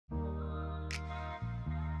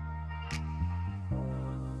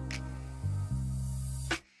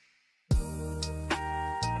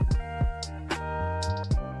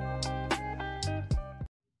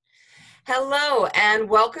Hello, and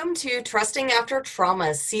welcome to Trusting After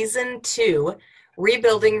Trauma, Season 2,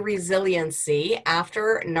 Rebuilding Resiliency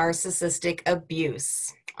After Narcissistic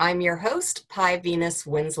Abuse. I'm your host, Pi Venus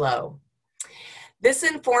Winslow. This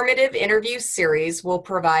informative interview series will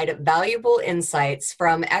provide valuable insights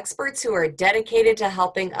from experts who are dedicated to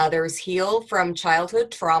helping others heal from childhood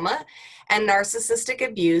trauma and narcissistic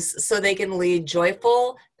abuse so they can lead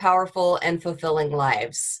joyful, powerful, and fulfilling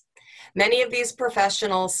lives. Many of these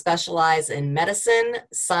professionals specialize in medicine,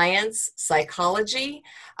 science, psychology,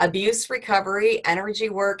 abuse recovery, energy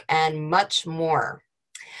work, and much more.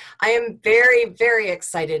 I am very, very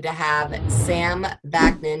excited to have Sam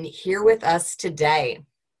Vaknin here with us today.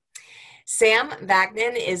 Sam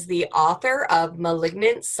Vaknin is the author of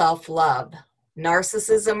Malignant Self-Love,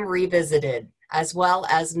 Narcissism Revisited, as well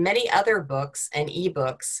as many other books and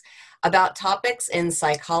ebooks about topics in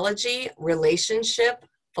psychology, relationship,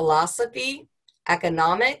 philosophy,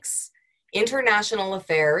 economics, international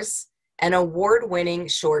affairs, and award-winning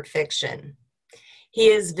short fiction. He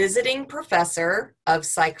is visiting professor of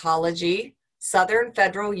psychology, Southern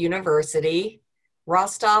Federal University,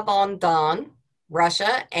 Rostov-on-Don,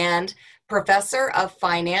 Russia, and professor of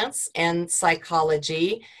finance and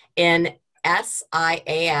psychology in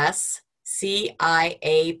SIAS,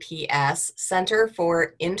 CIAPS, Center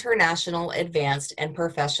for International Advanced and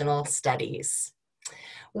Professional Studies.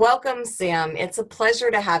 Welcome, Sam. It's a pleasure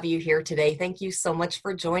to have you here today. Thank you so much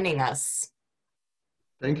for joining us.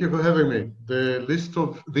 Thank you for having me. The list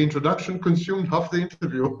of the introduction consumed half the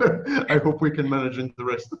interview. I hope we can manage in the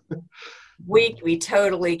rest. We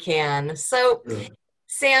totally can. So, yeah.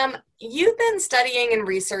 Sam, you've been studying and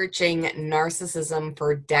researching narcissism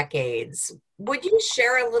for decades. Would you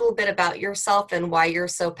share a little bit about yourself and why you're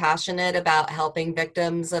so passionate about helping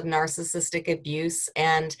victims of narcissistic abuse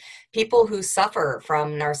and people who suffer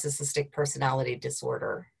from narcissistic personality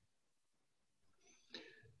disorder?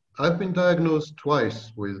 I've been diagnosed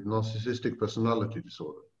twice with narcissistic personality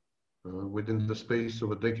disorder within the space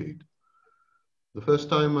of a decade. The first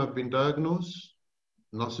time I've been diagnosed,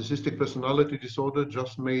 narcissistic personality disorder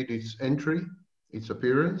just made its entry, its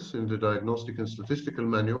appearance in the Diagnostic and Statistical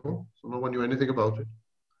Manual, so no one knew anything about it.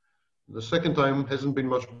 The second time hasn't been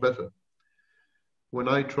much better. When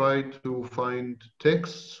I tried to find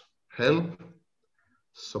texts, help,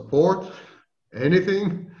 support,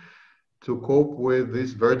 anything to cope with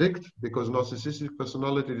this verdict, because narcissistic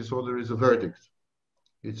personality disorder is a verdict.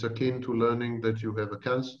 It's akin to learning that you have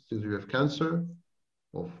cancer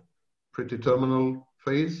of pretty terminal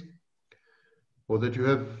phase, or that you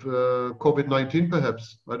have COVID-19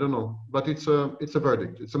 perhaps, I don't know, but it's a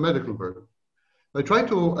verdict, it's a medical verdict. I tried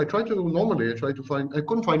to find, I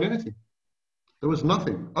couldn't find anything. There was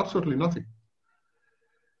nothing, absolutely nothing.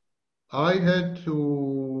 I had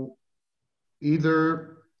to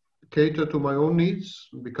either cater to my own needs,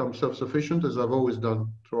 become self-sufficient as I've always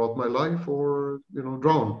done throughout my life, or,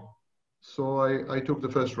 drown. So I took the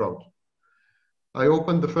first route. I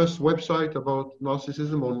opened the first website about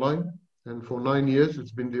narcissism online, and for 9 years,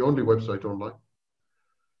 it's been the only website online.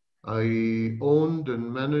 I owned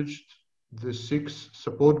and managed the 6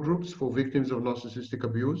 support groups for victims of narcissistic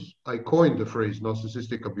abuse. I coined the phrase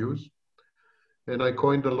narcissistic abuse, and I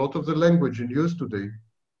coined a lot of the language in use today.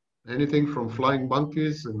 Anything from flying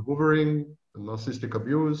monkeys and hoovering, and narcissistic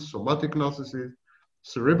abuse, somatic narcissist,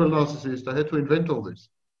 cerebral narcissist. I had to invent all this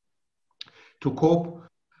to cope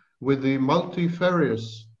with the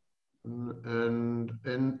multifarious and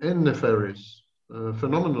nefarious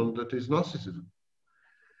phenomenon that is narcissism.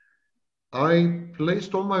 I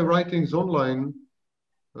placed all my writings online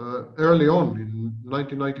early on in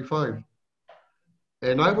 1995,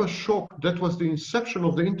 and I was shocked. That was the inception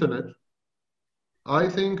of the internet. I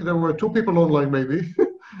think there were 2 people online maybe.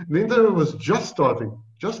 The internet was just starting,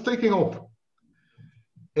 just taking off.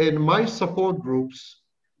 And my support groups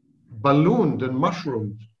ballooned and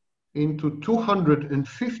mushroomed into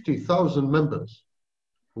 250,000 members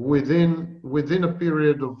within a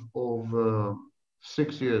period of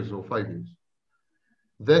 6 years or 5 years.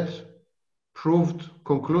 That proved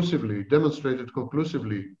conclusively, demonstrated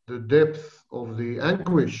conclusively, the depth of the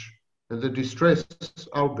anguish and the distress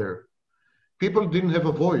out there. People didn't have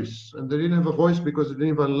a voice, and they didn't have a voice because they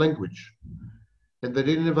didn't have a language. And they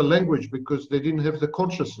didn't have a language because they didn't have the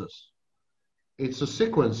consciousness. It's a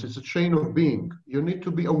sequence, it's a chain of being. You need to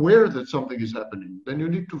be aware that something is happening. Then you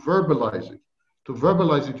need to verbalize it. To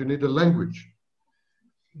verbalize it, you need a language.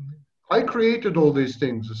 I created all these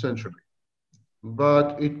things, essentially.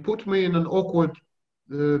 But it put me in an awkward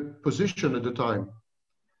position at the time,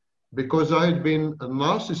 because I had been a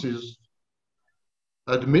narcissist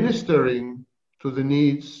administering to the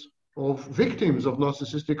needs of victims of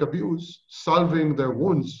narcissistic abuse, salving their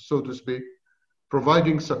wounds, so to speak,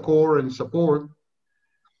 providing succor and support.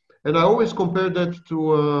 And I always compare that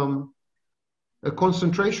to a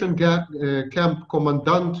concentration camp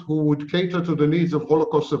commandant who would cater to the needs of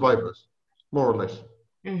Holocaust survivors, more or less.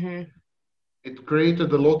 Mm-hmm. It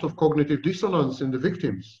created a lot of cognitive dissonance in the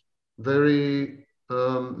victims, very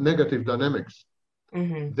negative dynamics.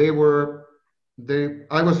 Mm-hmm.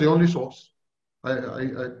 I was the only source.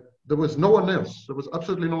 There was no one else. There was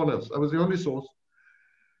absolutely no one else. I was the only source.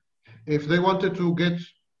 If they wanted to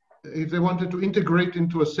integrate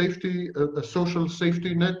into a social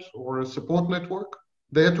safety net or a support network,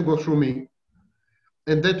 they had to go through me.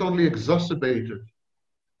 And that only exacerbated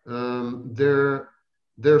their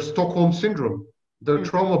Stockholm syndrome, their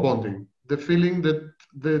trauma bonding, the feeling that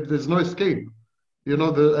there's no escape. You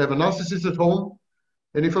know, I have a narcissist at home,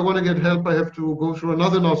 and if I want to get help, I have to go through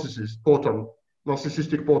another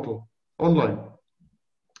narcissistic portal online.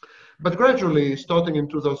 But gradually, starting in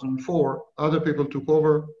 2004, other people took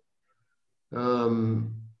over.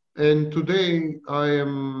 And today I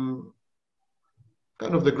am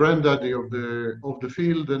kind of the granddaddy of the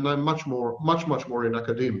field, and I'm much more in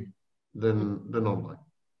academia than online.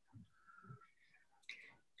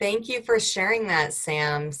 Thank you for sharing that,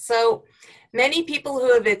 Sam. So many people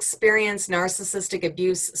who have experienced narcissistic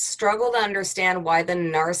abuse struggle to understand why the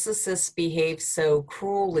narcissist behaves so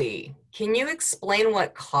cruelly. Can you explain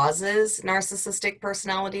what causes narcissistic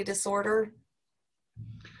personality disorder?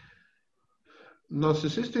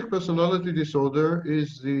 Narcissistic personality disorder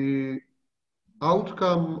is the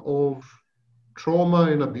outcome of trauma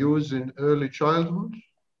and abuse in early childhood.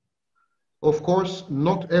 Of course,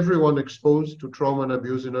 not everyone exposed to trauma and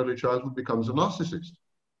abuse in early childhood becomes a narcissist,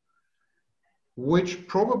 which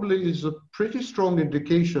probably is a pretty strong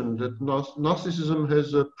indication that narcissism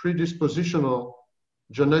has a predispositional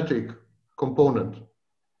genetic component.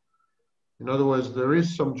 In other words, there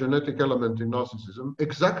is some genetic element in narcissism,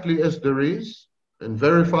 exactly as there is and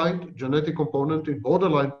verified genetic component in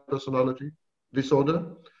borderline personality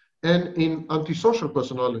disorder and in antisocial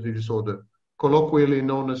personality disorder, colloquially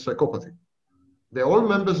known as psychopathy. They're all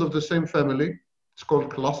members of the same family. It's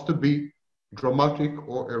called cluster B, dramatic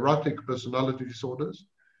or erratic personality disorders.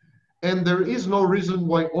 And there is no reason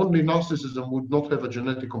why only narcissism would not have a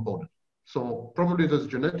genetic component. So probably there's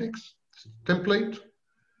genetics, template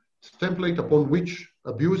upon which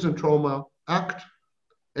abuse and trauma act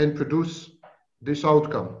and produce this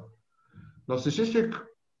outcome.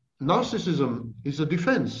 Narcissism is a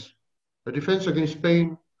defense against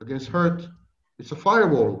pain, against hurt. It's a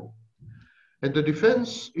firewall. And the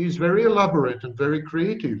defense is very elaborate and very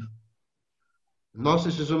creative.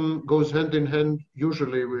 Narcissism goes hand in hand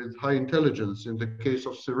usually with high intelligence in the case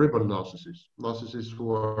of cerebral narcissists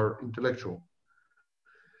who are intellectual.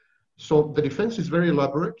 So the defense is very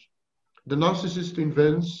elaborate. The narcissist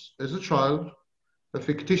invents, as a child, a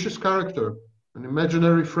fictitious character, an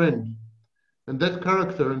imaginary friend. And that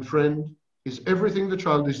character and friend is everything the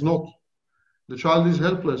child is not. The child is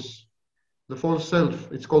helpless. The false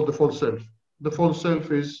self, it's called the false self. The false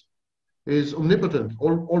self is omnipotent,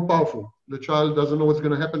 all powerful. The child doesn't know what's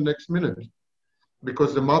going to happen next minute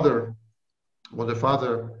because the mother or the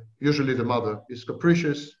father, usually the mother, is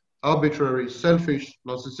capricious, arbitrary, selfish,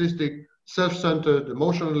 narcissistic, self-centered,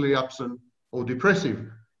 emotionally absent, or depressive.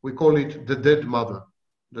 We call it the dead mother.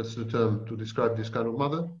 That's the term to describe this kind of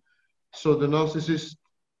mother. So the narcissist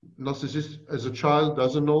as a child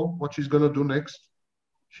doesn't know what she's going to do next.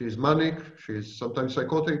 She's manic, she's sometimes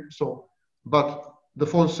psychotic. But the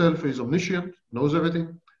false self is omniscient, knows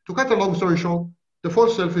everything. To cut a long story short, the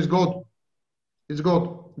false self is God. It's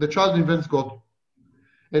God. The child invents God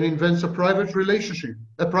and invents a private relationship,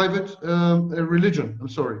 a religion,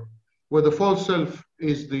 where the false self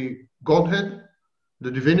is the Godhead, the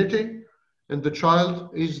divinity, and the child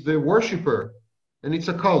is the worshipper, and it's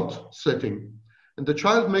a cult setting. And the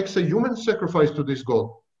child makes a human sacrifice to this God.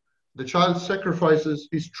 The child sacrifices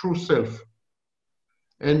his true self.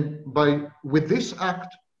 And with this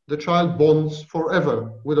act, the child bonds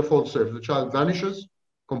forever with the false self. The child vanishes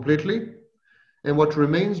completely. And what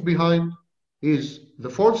remains behind is the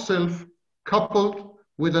false self coupled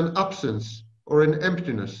with an absence or an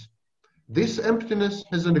emptiness. This emptiness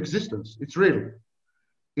has an existence. It's real.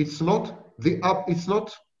 It's not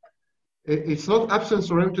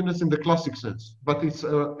absence or emptiness in the classic sense, but it's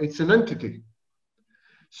an entity.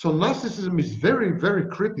 So narcissism is very, very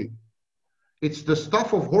creepy. It's the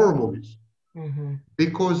stuff of horror movies,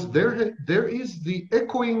 because there is the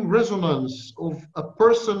echoing resonance of a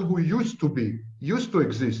person who used to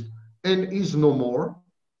exist, and is no more,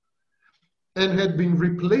 and had been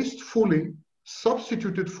replaced fully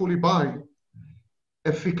substituted fully by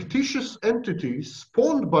a fictitious entity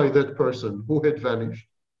spawned by that person who had vanished.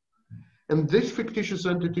 And this fictitious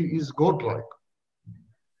entity is godlike.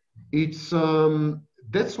 It's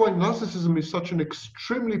that's why narcissism is such an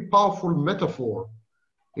extremely powerful metaphor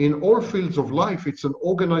in all fields of life. It's an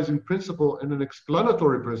organizing principle and an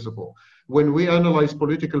explanatory principle. When we analyze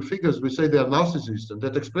political figures, we say they are narcissists, and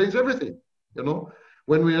that explains everything. You know,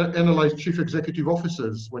 when we analyze chief executive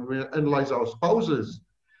officers, when we analyze our spouses,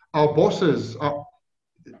 our bosses,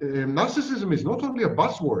 narcissism is not only a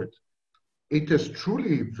buzzword. It has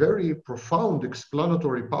truly very profound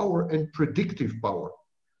explanatory power and predictive power.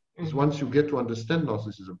 Because once you get to understand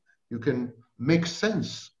narcissism, you can make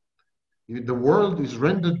sense. The world is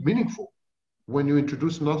rendered meaningful when you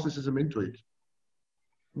introduce narcissism into it.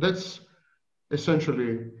 That's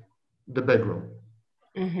essentially the background.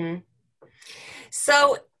 Mm-hmm.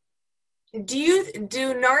 So do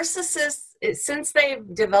narcissists, since they've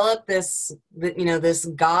developed this, this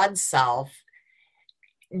God self,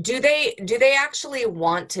 do they actually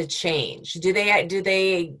want to change? Do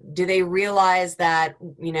they realize that,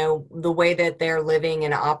 the way that they're living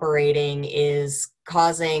and operating is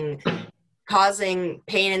causing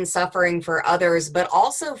pain and suffering for others, but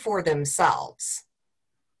also for themselves?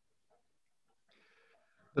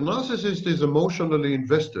 The narcissist is emotionally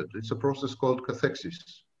invested. It's a process called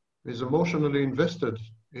cathexis. He's emotionally invested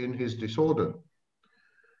in his disorder.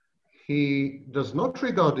 He does not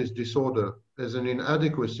regard his disorder as an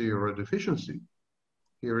inadequacy or a deficiency.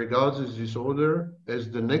 He regards his disorder as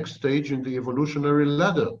the next stage in the evolutionary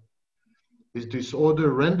ladder. His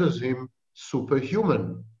disorder renders him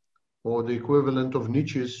superhuman, or the equivalent of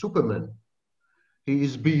Nietzsche's Superman. He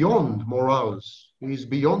is beyond morals, he is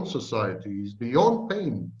beyond society, he is beyond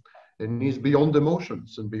pain, and he is beyond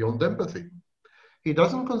emotions and beyond empathy. He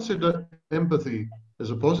doesn't consider empathy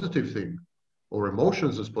as a positive thing, or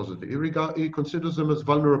emotions as positive. He considers them as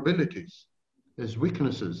vulnerabilities, as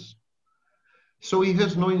weaknesses. So he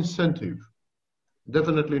has no incentive,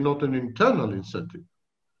 definitely not an internal incentive,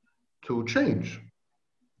 to change.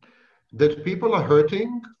 That people are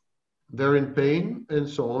hurting, they're in pain, and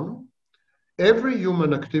so on. Every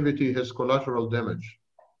human activity has collateral damage.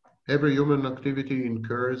 Every human activity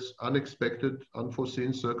incurs unexpected,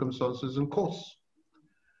 unforeseen circumstances and costs.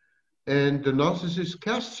 And the narcissist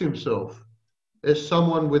casts himself as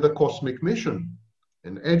someone with a cosmic mission,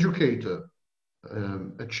 an educator,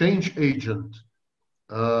 a change agent,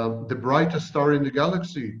 the brightest star in the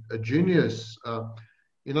galaxy, a genius.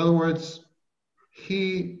 In other words,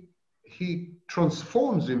 he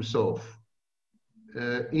transforms himself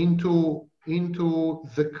into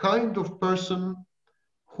the kind of person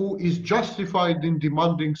who is justified in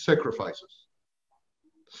demanding sacrifices.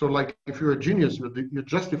 So like if you're a genius, you're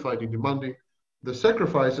justified in demanding the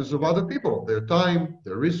sacrifices of other people, their time,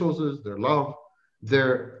 their resources, their love,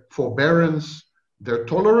 their forbearance, their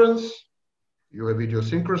tolerance. You have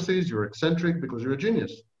idiosyncrasies, you're eccentric because you're a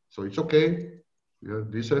genius. So it's okay,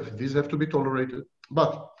 these have to be tolerated.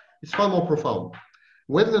 But it's far more profound.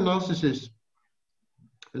 When the narcissist,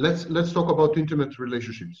 let's talk about intimate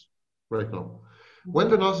relationships right now. When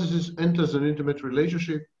the narcissist enters an intimate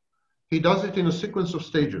relationship, he does it in a sequence of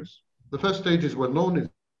stages. The first stage is well known,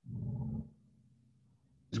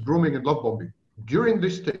 is grooming and love bombing. During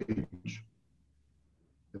this stage,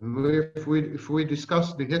 if we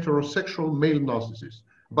discuss the heterosexual male narcissist,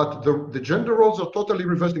 but the gender roles are totally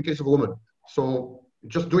reversed in case of a woman. So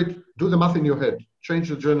just do the math in your head, change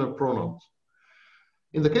the gender pronouns.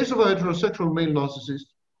 In the case of a heterosexual male narcissist,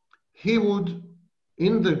 he would,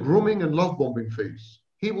 in the grooming and love bombing phase,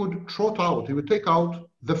 he would take out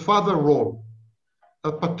the father role,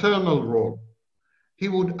 a paternal role. He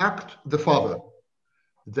would act the father,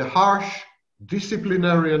 the harsh,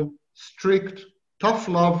 disciplinarian, strict, tough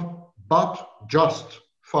love, but just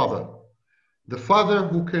father. The father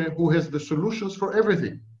who has the solutions for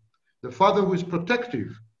everything. The father who is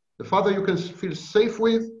protective. The father you can feel safe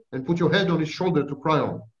with and put your head on his shoulder to cry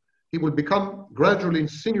on. He will gradually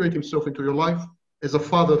insinuate himself into your life as a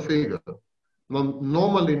father figure.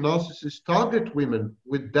 Normally, narcissists target women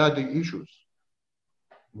with daddy issues.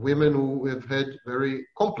 Women who have had very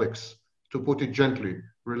complex, to put it gently,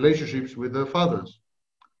 relationships with their fathers,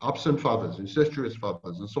 absent fathers, incestuous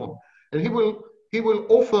fathers, and so on. And he will give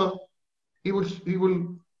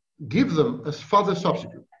them a father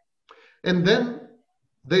substitute. And then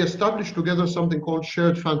they establish together something called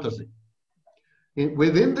shared fantasy.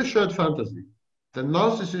 Within the shared fantasy, the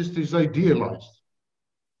narcissist is idealized.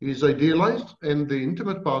 He is idealized, and the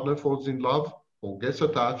intimate partner falls in love or gets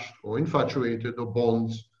attached or infatuated or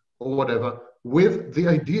bonds or whatever with the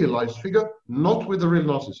idealized figure, not with the real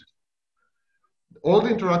narcissist. All the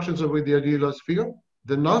interactions are with the idealized sphere.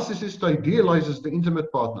 The narcissist idealizes the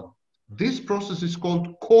intimate partner. This process is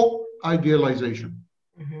called co-idealization.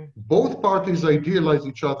 Mm-hmm. Both parties idealize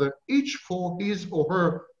each other, each for his or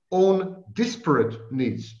her own disparate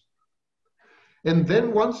needs. And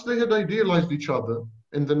then once they had idealized each other,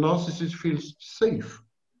 and the narcissist feels safe,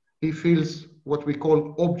 he feels what we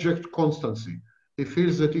call object constancy. He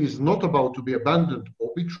feels that he is not about to be abandoned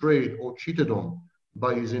or betrayed or cheated on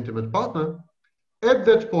by his intimate partner. At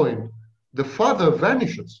that point, the father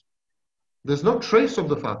vanishes. There's no trace of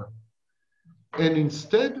the father. And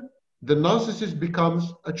instead, the narcissist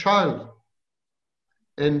becomes a child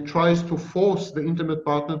and tries to force the intimate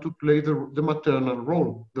partner to play the maternal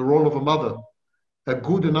role, the role of a mother, a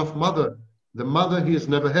good enough mother, the mother he has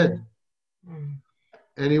never had. Mm.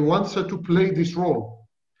 And he wants her to play this role.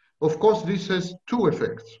 Of course, this has two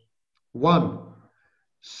effects. One,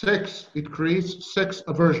 sex, it creates sex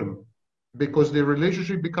aversion because the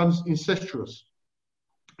relationship becomes incestuous.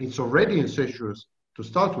 It's already incestuous to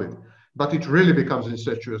start with, but it really becomes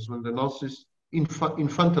incestuous when the narcissist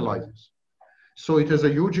infantilizes. So it has a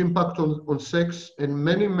huge impact on sex, and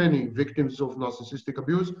many victims of narcissistic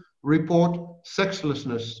abuse report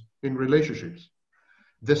sexlessness in relationships.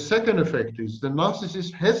 The second effect is the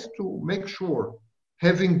narcissist has to make sure,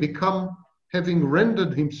 having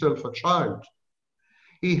rendered himself a child,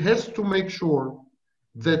 he has to make sure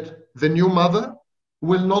that the new mother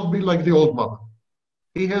will not be like the old mother.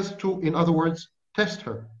 He has to, in other words, test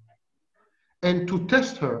her. And to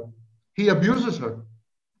test her, he abuses her.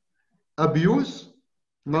 Abuse,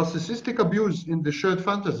 narcissistic abuse in the shared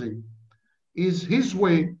fantasy, is his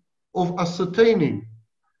way of ascertaining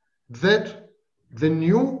that the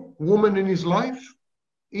new woman in his life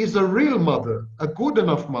is a real mother, a good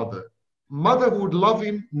enough mother, mother who would love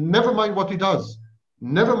him, never mind what he does,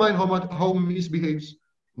 never mind how he misbehaves,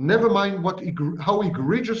 never mind how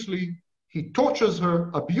egregiously he tortures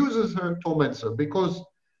her, abuses her, torments her. Because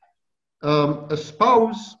a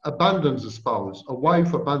spouse abandons a spouse, a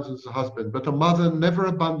wife abandons a husband, but a mother never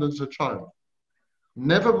abandons a child.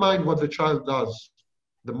 Never mind what the child does.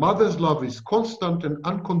 The mother's love is constant and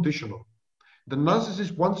unconditional. The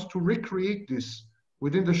narcissist wants to recreate this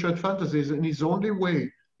within the shared fantasies, and his only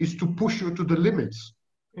way is to push you to the limits,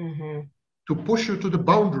 Mm-hmm. to push you to the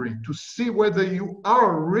boundary, to see whether you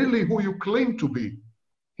are really who you claim to be,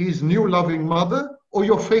 his new loving mother, or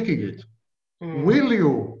you're faking it. Mm. Will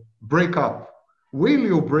you break up? Will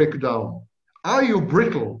you break down? Are you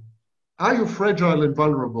brittle? Are you fragile and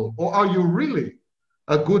vulnerable? Or are you really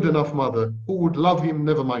a good enough mother who would love him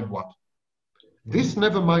never mind what? This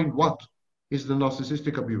never mind what is the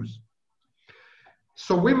narcissistic abuse.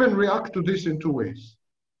 So women react to this in two ways.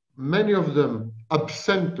 Many of them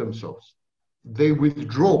absent themselves. They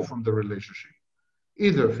withdraw from the relationship.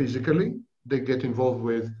 Either physically, they get involved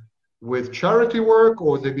with charity work,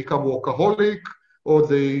 or they become workaholic, or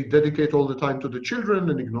they dedicate all the time to the children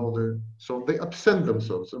and ignore so they absent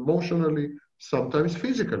themselves emotionally, sometimes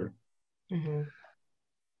physically. Mm-hmm.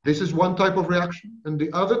 This is one type of reaction. And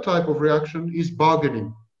the other type of reaction is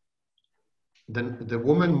bargaining. Then the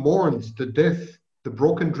woman mourns the death, the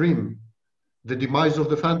broken dream, the demise of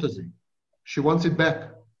the fantasy. She wants it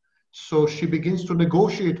back. So she begins to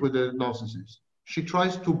negotiate with the narcissist. She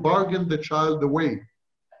tries to bargain the child away,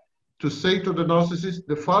 to say to the narcissist,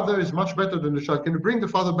 the father is much better than the child. Can you bring the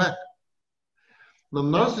father back? Now,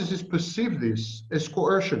 narcissists perceive this as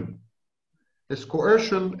coercion,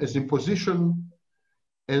 as imposition.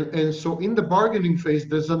 And so in the bargaining phase,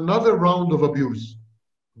 there's another round of abuse.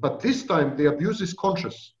 But this time, the abuse is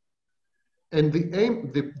conscious. And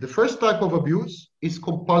the first type of abuse is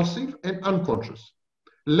compulsive and unconscious.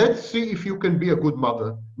 Let's see if you can be a good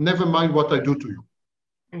mother, never mind what I do to you.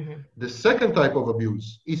 Mm-hmm. The second type of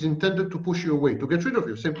abuse is intended to push you away, to get rid of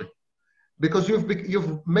you, simply. Because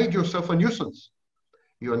you've made yourself a nuisance.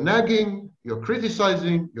 You're nagging, you're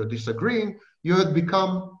criticizing, you're disagreeing. You had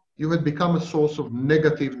become a source of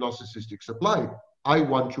negative narcissistic supply. I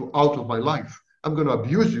want you out of my life. I'm going to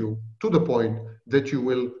abuse you to the point that you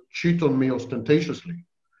will cheat on me ostentatiously,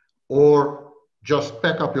 or just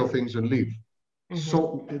pack up your things and leave. Mm-hmm.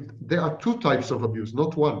 So there are two types of abuse,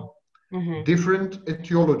 not one. Mm-hmm. Different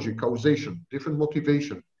etiology, causation, different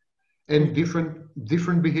motivation, and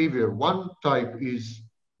different behavior. One type is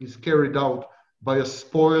carried out by a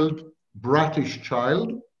spoiled, brattish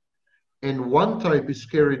child, and one type is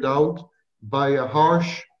carried out by a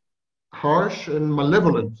harsh and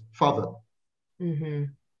malevolent father. Mm-hmm.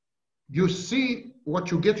 You see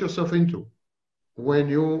what you get yourself into when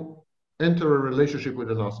you enter a relationship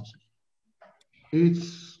with a narcissist.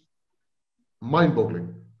 It's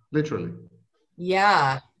mind-boggling, literally.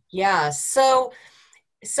 Yeah. Yeah. So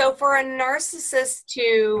for a narcissist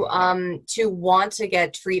to want to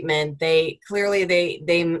get treatment, they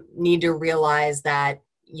need to realize that,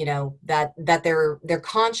 you know, that they're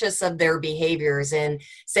conscious of their behaviors, and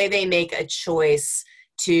say they make a choice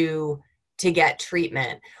to get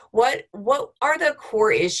treatment. What are the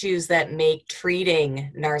core issues that make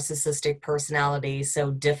treating narcissistic personality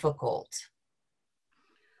so difficult?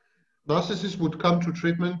 Narcissists would come to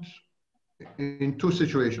treatment in two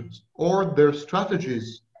situations. Or their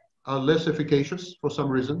strategies are less efficacious for some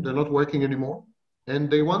reason, they're not working anymore, and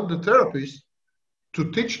they want the therapist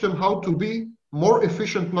to teach them how to be more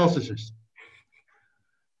efficient narcissists.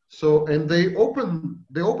 So, and they open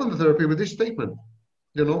the therapy with this statement.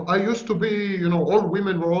 You know, I used to be, you know, all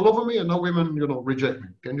women were all over me, and now women, you know, reject me.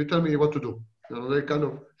 Can you tell me what to do? You know, they kind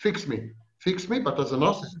of fix me, but as a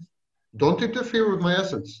narcissist. Don't interfere with my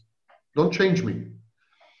essence. Don't change me.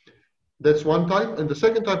 That's one type. And the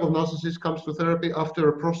second type of narcissist comes to therapy after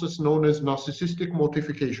a process known as narcissistic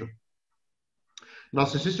mortification.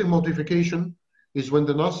 Narcissistic mortification is when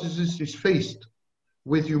the narcissist is faced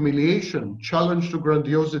with humiliation, challenge to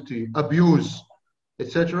grandiosity, abuse,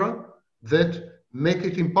 etc., that make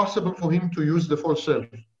it impossible for him to use the full self,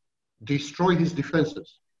 destroy his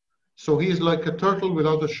defenses. So he is like a turtle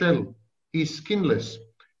without a shell. He is skinless.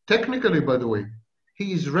 Technically, by the way,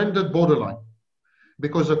 he is rendered borderline.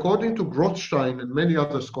 Because according to Grothstein and many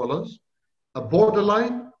other scholars, a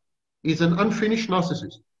borderline is an unfinished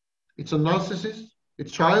narcissist. It's a narcissist, a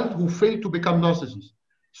child who failed to become narcissist.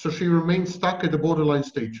 So she remains stuck at the borderline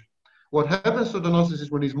stage. What happens to the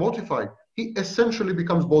narcissist when he's mortified? He essentially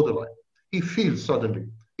becomes borderline. He feels suddenly.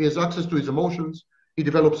 He has access to his emotions. He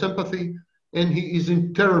develops empathy, and he is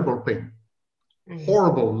in terrible pain.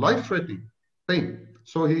 Horrible, life-threatening pain.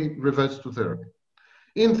 So he reverts to therapy.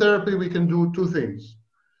 In therapy, we can do two things.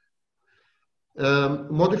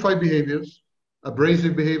 Modify behaviors,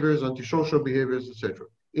 abrasive behaviors, antisocial behaviors, etc.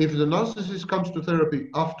 If the narcissist comes to therapy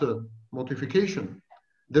after mortification,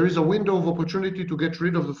 there is a window of opportunity to get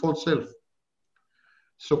rid of the false self.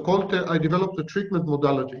 So I developed a treatment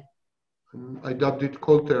modality. I dubbed it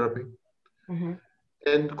cold therapy. Mm-hmm.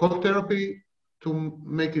 And cold therapy, to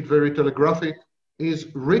make it very telegraphic, is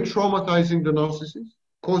re-traumatizing the narcissist,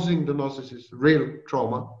 causing the narcissist real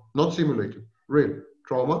trauma, not simulated, real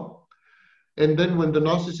trauma. And then when the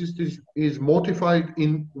narcissist is mortified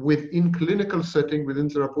within clinical setting, within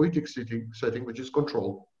therapeutic setting, which is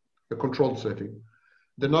a controlled setting,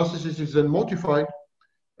 the narcissist is then mortified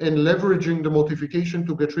and leveraging the mortification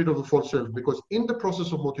to get rid of the false self. Because in the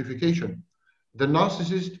process of mortification, the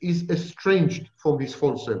narcissist is estranged from his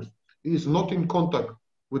false self. He is not in contact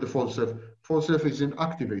with the false self. False self is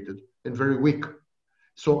inactivated and very weak.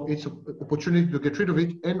 So it's an opportunity to get rid of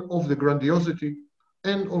it and of the grandiosity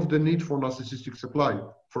and of the need for narcissistic supply,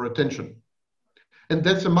 for attention. And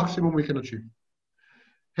that's the maximum we can achieve.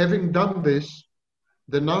 Having done this,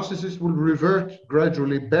 the narcissist will revert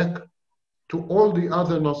gradually back to all the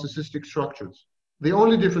other narcissistic structures. The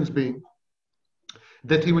only difference being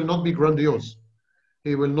that he will not be grandiose.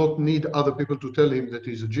 He will not need other people to tell him that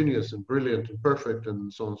he's a genius and brilliant and perfect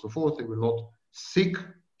and so on and so forth. He will not seek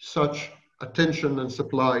such attention and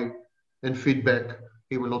supply and feedback.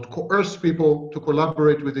 He will not coerce people to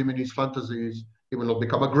collaborate with him in his fantasies. He will not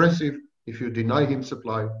become aggressive if you deny him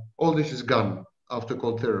supply. All this is gone after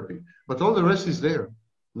cold therapy. But all the rest is there.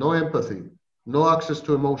 No empathy, no access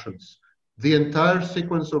to emotions. The entire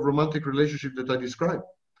sequence of romantic relationship that I described.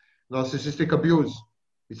 Narcissistic abuse,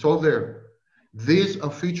 it's all there. These are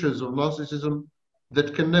features of narcissism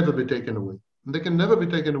that can never be taken away. And they can never be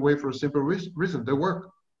taken away for a simple reason. They work.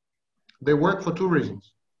 They work for two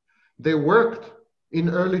reasons. They worked in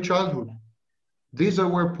early childhood. These are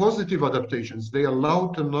where positive adaptations, they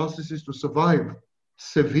allowed the narcissist to survive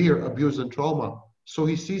severe abuse and trauma. So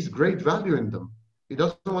he sees great value in them. He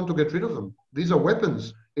doesn't want to get rid of them. These are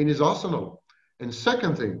weapons in his arsenal. And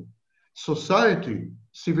second thing, society,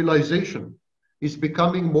 civilization is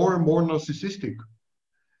becoming more and more narcissistic.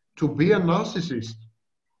 To be a narcissist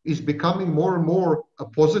is becoming more and more a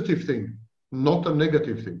positive thing, not a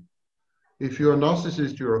negative thing. If you're a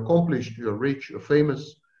narcissist, you're accomplished, you're rich, you're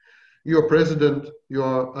famous, you're president, if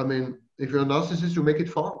you're a narcissist, you make it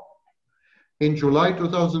far. In July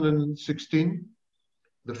 2016,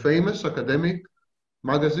 the famous academic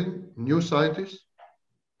magazine, New Scientist,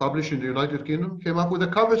 published in the United Kingdom, came up with a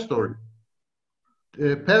cover story.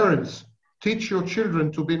 Parents, teach your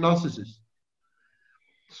children to be narcissists.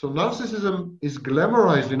 So narcissism is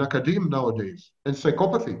glamorized in academia nowadays, and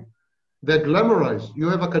psychopathy. They're glamorized. You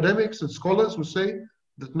have academics and scholars who say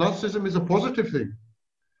that narcissism is a positive thing.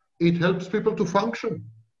 It helps people to function.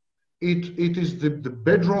 it is the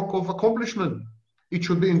bedrock of accomplishment. It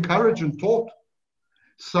should be encouraged and taught.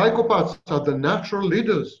 Psychopaths are the natural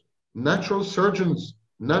leaders, natural surgeons,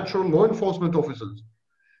 natural law enforcement officers.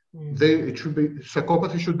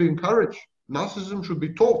 Psychopathy should be encouraged. Narcissism should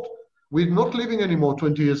be taught. We're not living anymore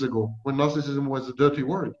 20 years ago when narcissism was a dirty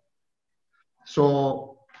word.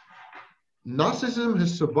 So narcissism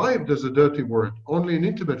has survived as a dirty word only in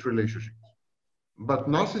intimate relationships. But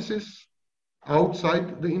narcissists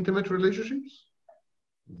outside the intimate relationships,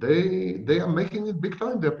 they are making it big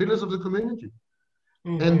time. They're pillars of the community.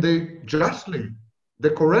 And they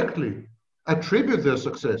correctly attribute their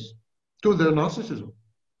success to their narcissism.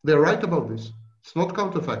 They're right about this. It's not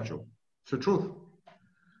counterfactual. It's the truth.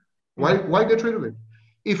 Why get rid of it?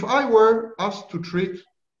 If I were asked to treat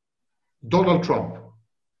Donald Trump,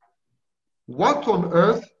 what on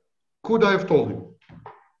earth could I have told him?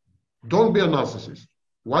 Don't be a narcissist.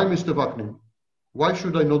 Why, Mr. Vaknin? Why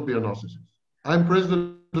should I not be a narcissist? I'm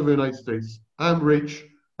president of the United States. I'm rich.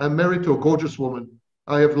 I'm married to a gorgeous woman.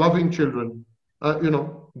 I have loving children.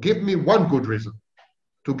 Give me one good reason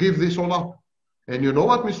to give this all up. And you know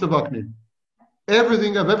what, Mr. Vaknin?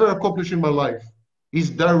 Everything I've ever accomplished in my life is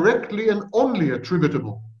directly and only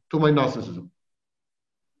attributable to my narcissism.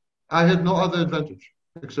 I had no other advantage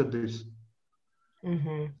except this.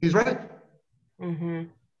 He's right.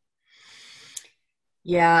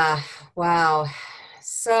 Yeah. Wow.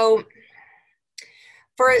 So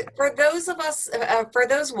for those of us, for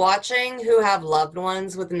those watching who have loved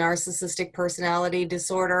ones with narcissistic personality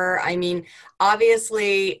disorder, I mean,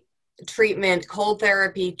 obviously treatment, cold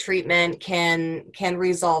therapy treatment can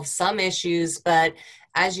resolve some issues, but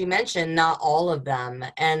as you mentioned, not all of them.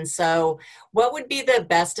 And so what would be the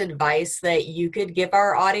best advice that you could give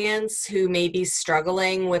our audience who may be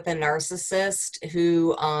struggling with a narcissist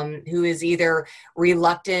who is either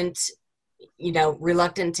reluctant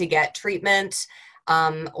to get treatment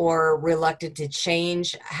or reluctant to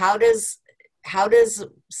change? How does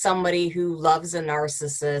somebody who loves a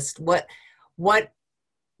narcissist,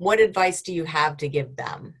 what advice do you have to give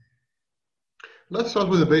them? Let's start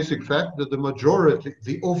with the basic fact that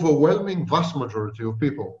the overwhelming vast majority of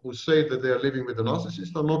people who say that they are living with a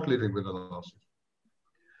narcissist are not living with a narcissist.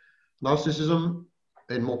 Narcissism,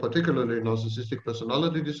 and more particularly narcissistic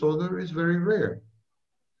personality disorder, is very rare.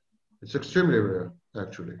 It's extremely rare,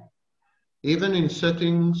 actually. Even in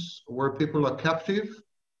settings where people are captive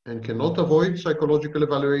and cannot avoid psychological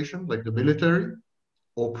evaluation, like the military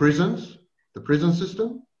or prisons, the prison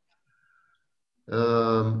system,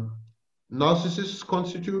 narcissists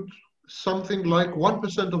constitute something like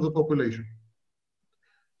 1% of the population.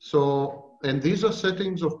 So, and these are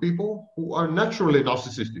settings of people who are naturally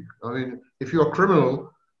narcissistic. I mean, if you're a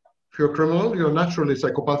criminal, you're naturally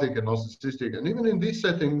psychopathic and narcissistic. And even in these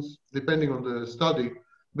settings, depending on the study,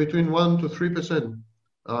 between 1 to 3%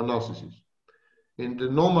 are narcissists. In the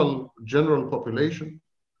normal general population,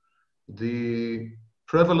 the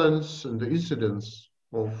prevalence and the incidence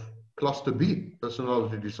of cluster B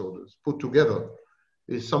personality disorders put together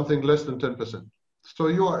is something less than 10%. So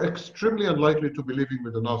you are extremely unlikely to be living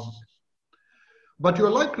with a narcissist. But you're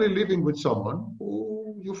likely living with someone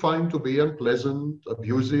who you find to be unpleasant,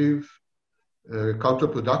 abusive,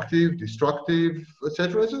 counterproductive, destructive,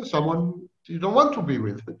 etc. So someone you don't want to be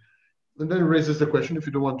with. And then it raises the question, if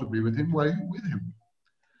you don't want to be with him, why are you with him?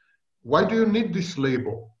 Why do you need this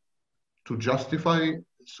label to justify?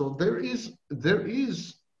 So there is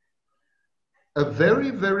a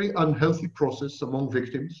very, very unhealthy process among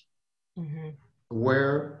victims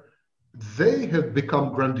where they have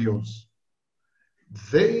become grandiose.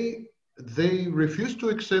 They refuse to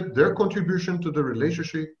accept their contribution to the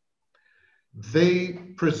relationship. They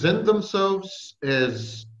present themselves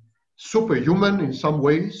as superhuman in some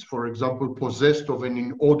ways, for example, possessed of an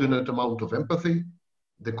inordinate amount of empathy.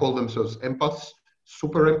 They call themselves empaths,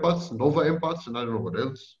 super empaths, nova empaths, and I don't know what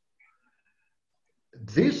else.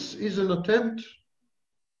 This is an attempt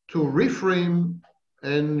to reframe,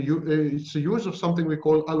 and it's a use of something we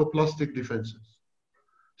call alloplastic defenses.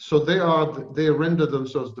 So they render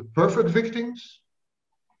themselves the perfect victims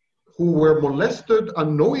who were molested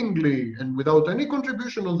unknowingly and without any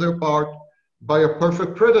contribution on their part by a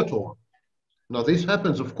perfect predator. Now this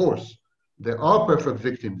happens, of course. There are perfect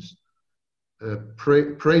victims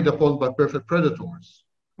preyed upon by perfect predators,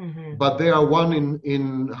 but they are 1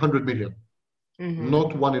 in 100 million.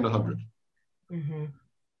 Not 1 in 100.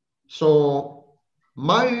 So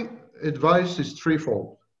my advice is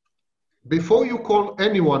threefold. Before you call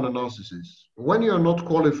anyone a narcissist, when you are not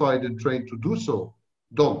qualified and trained to do so,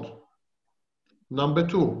 don't. Number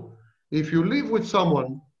 2, if you live with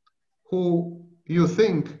someone who you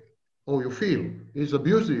think or you feel is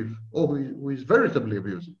abusive or who is veritably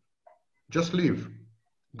abusive, just leave,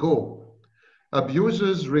 go.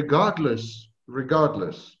 Abusers, regardless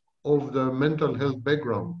of the mental health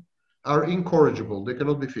background, are incorrigible. They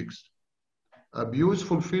cannot be fixed. Abuse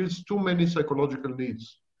fulfills too many psychological needs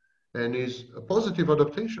and is a positive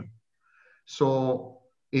adaptation. So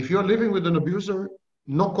if you're living with an abuser,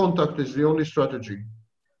 no contact is the only strategy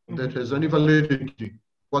that has any validity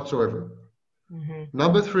whatsoever.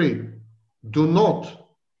 Number three, do not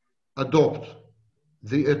adopt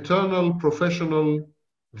the eternal professional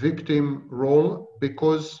victim role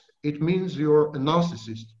because it means you're a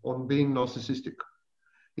narcissist on being narcissistic.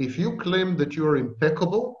 If you claim that you're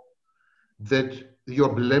impeccable, that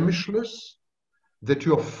you're blemishless, that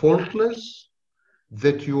you're faultless,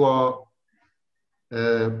 that you are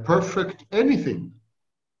perfect anything,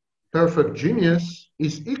 perfect genius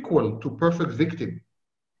is equal to perfect victim.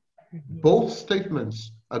 Both statements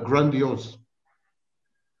are grandiose.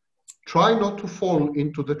 Try not to fall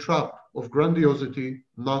into the trap of grandiosity,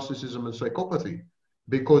 narcissism, and psychopathy,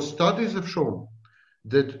 because studies have shown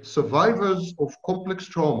that survivors of complex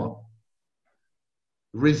trauma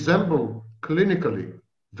resemble clinically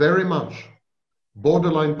very much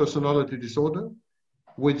borderline personality disorder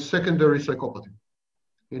with secondary psychopathy.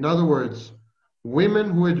 In other words, women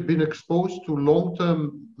who had been exposed to long-term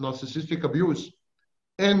narcissistic abuse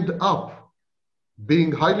end up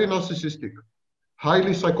being highly narcissistic,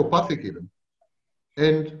 highly psychopathic even,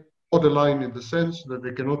 and borderline in the sense that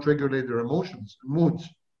they cannot regulate their emotions, moods.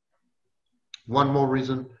 One more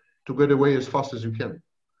reason to get away as fast as you can.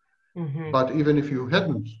 But even if you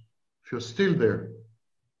hadn't, if you're still there,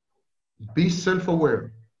 be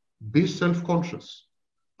self-aware, be self-conscious.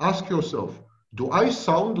 Ask yourself, do I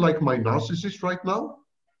sound like my narcissist right now?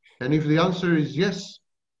 And if the answer is yes,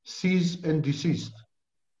 cease and desist,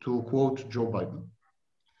 to quote Joe Biden.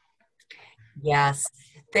 Yes.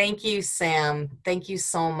 Thank you, Sam. Thank you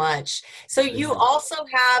so much. So you also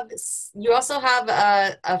have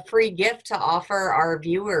a free gift to offer our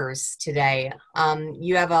viewers today.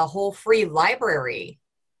 You have a whole free library.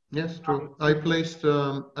 Yes, true. I placed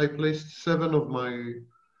 7 of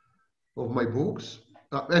my books.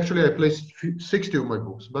 Actually, I placed 60 of my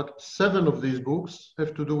books, but 7 of these books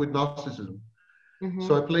have to do with narcissism.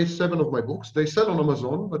 So I placed 7 of my books. They sell on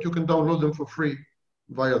Amazon, but you can download them for free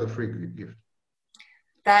via the free gift.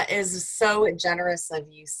 That is so generous of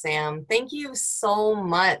you, Sam. Thank you so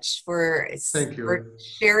much for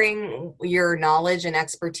sharing your knowledge and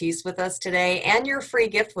expertise with us today and your free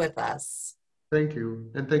gift with us. Thank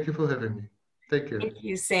you. And thank you for having me. Take care. Thank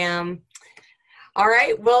you, Sam. All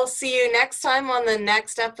right. We'll see you next time on the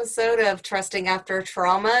next episode of Trusting After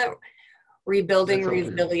Trauma, Rebuilding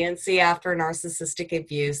Resiliency After Narcissistic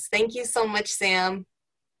Abuse. Thank you so much, Sam.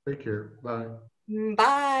 Take care. Bye.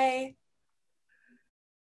 Bye.